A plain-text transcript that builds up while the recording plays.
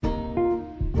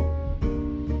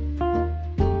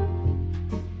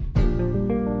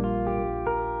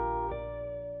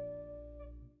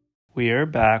We are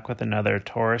back with another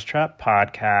Tourist Trap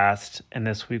podcast, and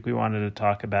this week we wanted to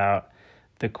talk about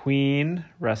the Queen,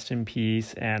 rest in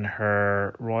peace, and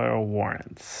her royal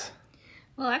warrants.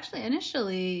 Well, actually,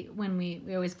 initially, when we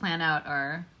always plan out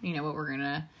our, what we're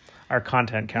gonna... Our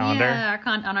content calendar. Yeah,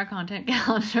 on our content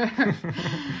calendar,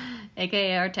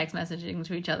 aka our text messaging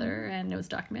to each other and notes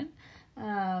document,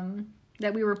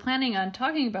 that we were planning on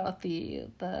talking about the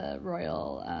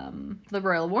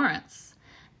royal warrants.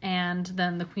 And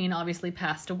then the Queen obviously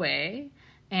passed away.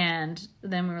 And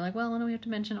then we were like, well, no, we have to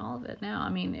mention all of it now. I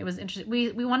mean, it was interesting.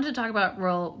 We wanted to talk about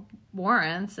royal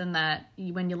warrants and that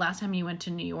last time you went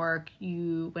to New York,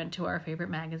 you went to our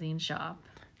favorite magazine shop.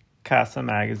 Casa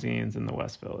Magazines in the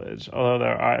West Village. Although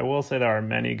I will say there are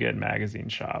many good magazine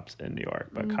shops in New York,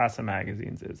 but Casa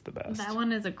Magazines is the best. That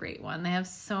one is a great one. They have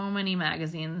so many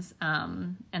magazines.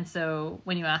 And so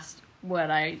when you asked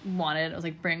what I wanted, I was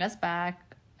like, bring us back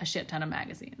a shit ton of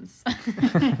magazines.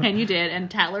 And you did.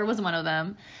 And Tatler was one of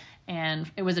them. And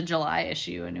it was a July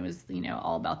issue. And it was,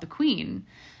 all about the Queen.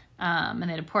 And they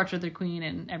had a portrait of the Queen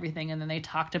and everything. And then they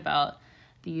talked about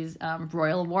these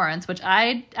royal warrants, which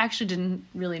I actually didn't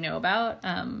really know about.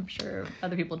 I'm sure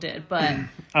other people did. But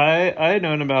I had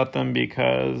known about them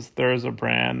because there's a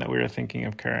brand that we were thinking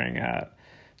of carrying at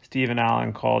Stephen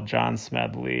Allen called John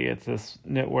Smedley. It's this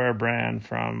knitwear brand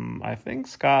from, I think,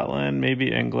 Scotland,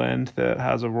 maybe England, that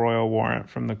has a royal warrant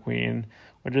from the Queen,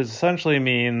 which essentially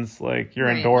means like you're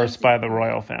endorsed by the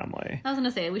royal family. I was going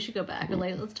to say, we should go back and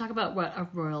let's talk about what a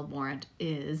royal warrant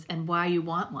is and why you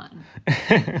want one.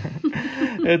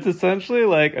 It's essentially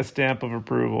like a stamp of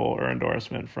approval or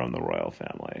endorsement from the royal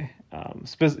family.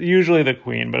 Usually the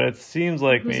Queen, but it seems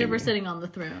like who's ever sitting on the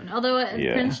throne. Although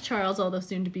Prince Charles, although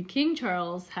soon to be King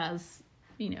Charles, has,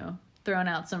 thrown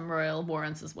out some royal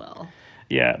warrants as well.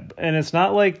 Yeah, and it's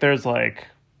not like there's like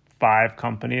 5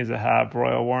 companies that have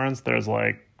royal warrants. There's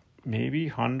like maybe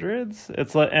hundreds.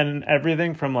 It's like, and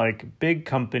everything from like big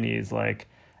companies like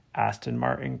Aston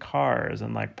Martin cars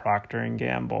and like Procter and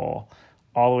Gamble,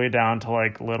 all the way down to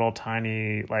like little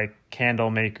tiny like candle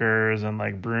makers and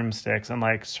like broomsticks and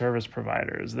like service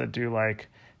providers that do like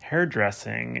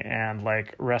hairdressing and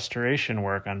like restoration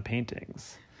work on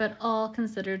paintings. But all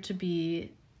considered to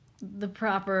be the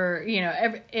proper,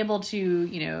 able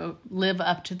to, live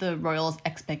up to the royals'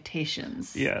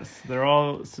 expectations. Yes, they're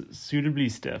all suitably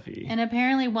stuffy. And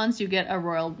apparently once you get a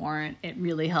royal warrant, it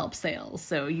really helps sales.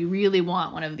 So you really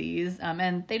want one of these.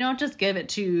 And they don't just give it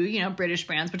to, British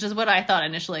brands, which is what I thought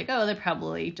initially. Like, they're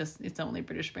probably it's only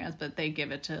British brands, but they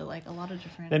give it to like a lot of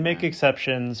different... They make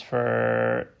exceptions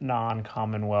for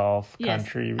non-Commonwealth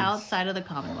countries. Outside of the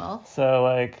Commonwealth. So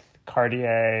like...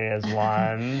 Cartier is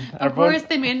one. Of course,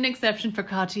 they made an exception for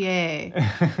Cartier.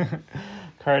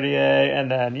 Cartier, and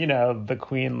then, the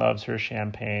Queen loves her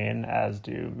champagne, as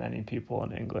do many people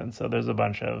in England. So there's a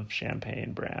bunch of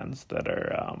champagne brands that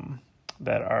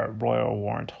are royal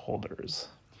warrant holders.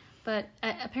 But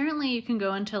apparently you can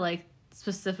go into, like,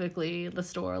 specifically the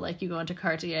store, like you go into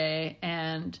Cartier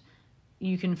and...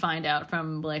 you can find out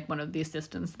from, like, one of the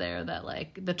assistants there that,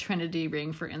 like, the Trinity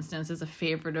ring, for instance, is a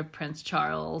favorite of Prince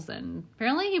Charles. And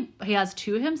apparently he has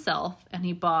 2 himself, and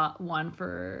he bought one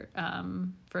for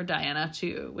Diana,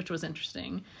 too, which was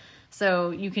interesting. So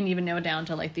you can even know down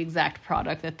to, like, the exact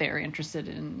product that they're interested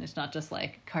in. It's not just,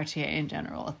 like, Cartier in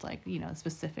general. It's, like,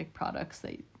 specific products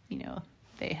that,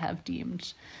 they have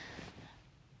deemed...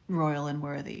 royal and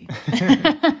worthy.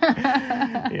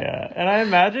 Yeah, and I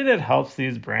imagine it helps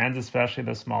these brands, especially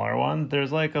the smaller ones.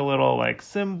 There's like a little like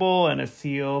symbol and a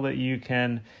seal that you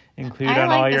can include on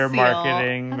all your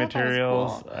marketing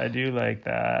materials. Cool. I do like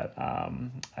that.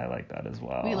 I like that as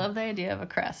well. We love the idea of a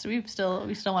crest. We still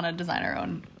want to design our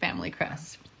own family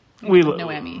crest. We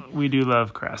do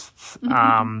love crests.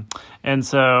 And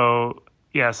so.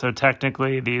 Yeah, so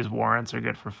technically these warrants are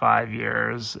good for 5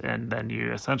 years, and then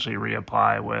you essentially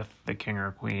reapply with the king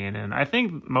or queen. And I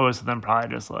think most of them probably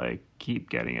just like keep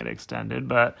getting it extended.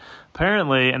 But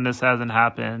apparently, and this hasn't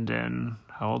happened in,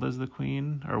 how old is the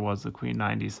queen? Or was the queen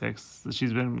 96?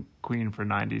 She's been queen for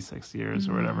 96 years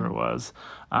or whatever it was.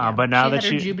 But now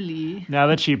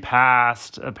that she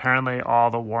passed, apparently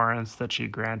all the warrants that she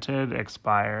granted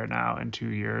expire now in 2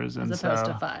 years. As opposed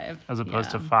to 5. As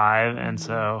opposed to 5. And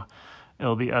so...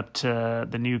 it'll be up to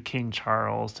the new King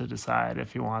Charles to decide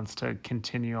if he wants to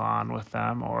continue on with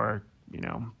them or,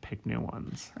 pick new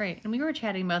ones. Right. And we were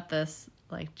chatting about this.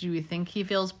 Like, do you think he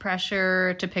feels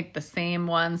pressure to pick the same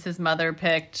ones his mother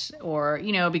picked? Or,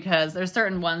 because there's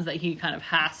certain ones that he kind of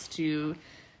has to,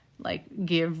 like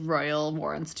give royal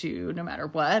warrants to no matter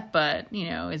what, but you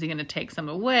know, is he going to take some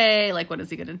away? Like, what is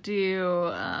he going to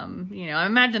do? You know, I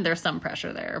imagine there's some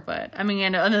pressure there, but I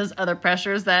mean, and there's other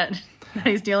pressures that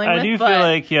he's dealing with. I do feel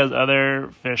like he has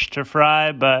other fish to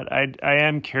fry, but I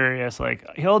am curious.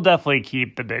 Like, he'll definitely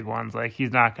keep the big ones. Like,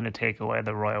 he's not going to take away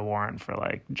the royal warrant for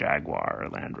like Jaguar or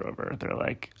Land Rover. They're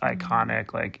like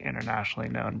iconic, like internationally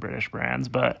known British brands.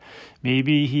 But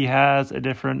maybe he has a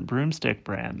different broomstick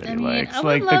brand that he likes.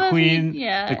 Like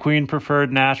the Queen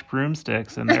preferred Nash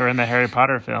broomsticks, and they were in the Harry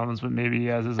Potter films. But maybe he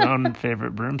has his own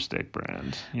favorite broomstick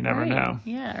brand. You never know.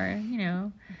 Yeah, or you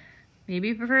know. Maybe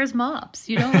he prefers mops.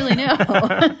 You don't really know.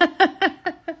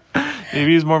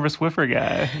 Maybe he's more of a Swiffer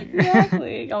guy.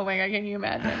 Exactly. Oh my God, can you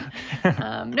imagine?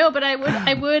 No, but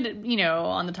I would, you know,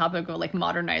 on the topic of like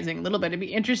modernizing a little bit, it'd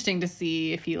be interesting to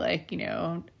see if he like, you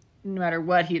know, no matter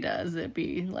what he does, it'd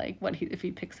be like if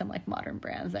he picks some like modern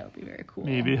brands, that would be very cool.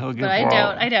 Maybe he'll give. But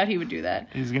I doubt he would do that.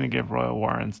 He's gonna give royal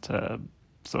warrants to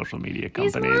social media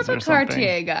companies. He's more of a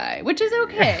Cartier guy, which is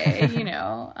okay, you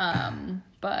know.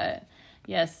 But.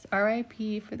 Yes,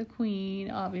 R.I.P. for the Queen,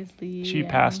 obviously. She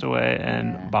passed away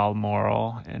in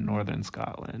Balmoral in northern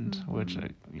Scotland, which,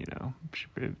 you know, she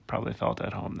probably felt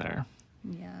at home there.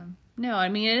 Yeah. No, I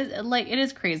mean, it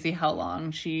is crazy how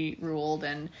long she ruled,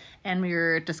 and we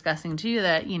were discussing, too,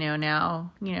 that, you know,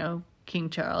 now, you know,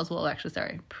 Prince Charles,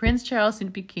 soon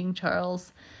to be King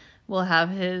Charles, will have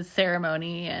his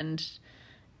ceremony, and...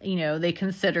 you know, they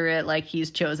consider it like he's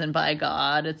chosen by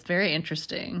God. It's very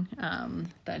interesting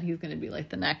that he's going to be like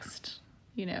the next,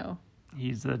 you know.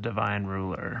 He's the divine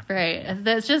ruler. Right.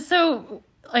 That's just so,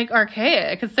 like,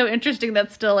 archaic. It's so interesting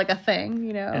that's still, like, a thing,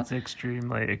 you know. It's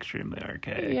extremely, extremely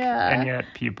archaic. Yeah. And yet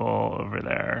people over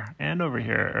there and over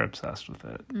here are obsessed with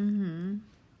it. Mm-hmm.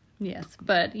 Yes.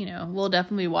 But, you know, we'll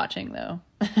definitely be watching, though.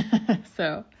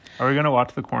 So. Are we going to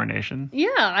watch the coronation? Yeah,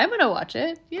 I'm going to watch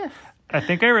it. Yes. I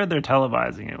think I read they're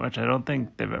televising it, which I don't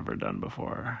think they've ever done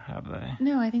before, have they?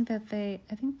 No, I think wasn't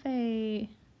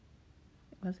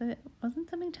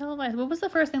something televised? What was the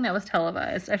first thing that was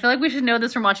televised? I feel like we should know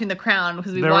this from watching The Crown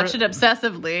because we watched it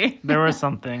obsessively. There was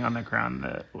something on The Crown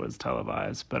that was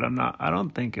televised, but I don't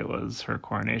think it was her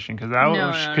coronation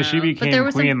because she became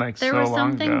queen so long ago. There was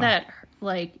something that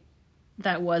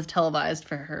that was televised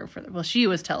for her she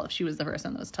was the first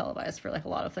one that was televised for like a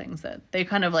lot of things that they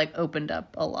kind of like opened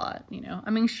up a lot, you know.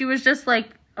 I mean, she was just like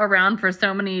around for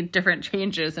so many different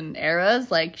changes and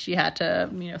eras, like she had to,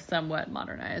 you know, somewhat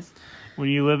modernize. When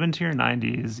you live into your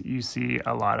 90s, you see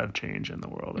a lot of change in the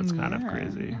world. It's kind of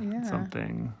crazy. Yeah. It's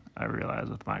something I realized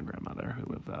with my grandmother who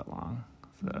lived that long.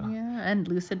 So yeah, and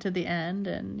lucid to the end,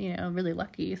 and you know, really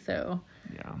lucky. So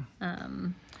yeah.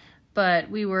 But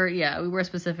we were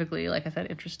specifically, like I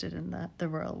said, interested in the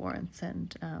royal warrants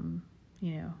and,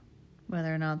 you know,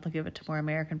 whether or not they'll give it to more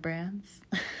American brands.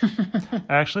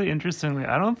 Actually, interestingly,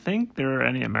 I don't think there are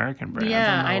any American brands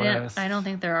on the list. I don't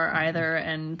think there are either,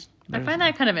 and I find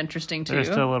that kind of interesting, too. They're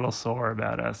still a little sore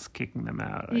about us kicking them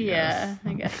out, I guess.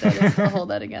 I guess they'll hold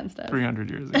that against us. 300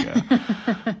 years ago.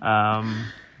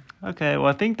 Okay, well,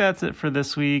 I think that's it for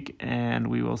this week, and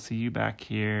we will see you back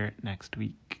here next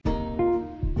week.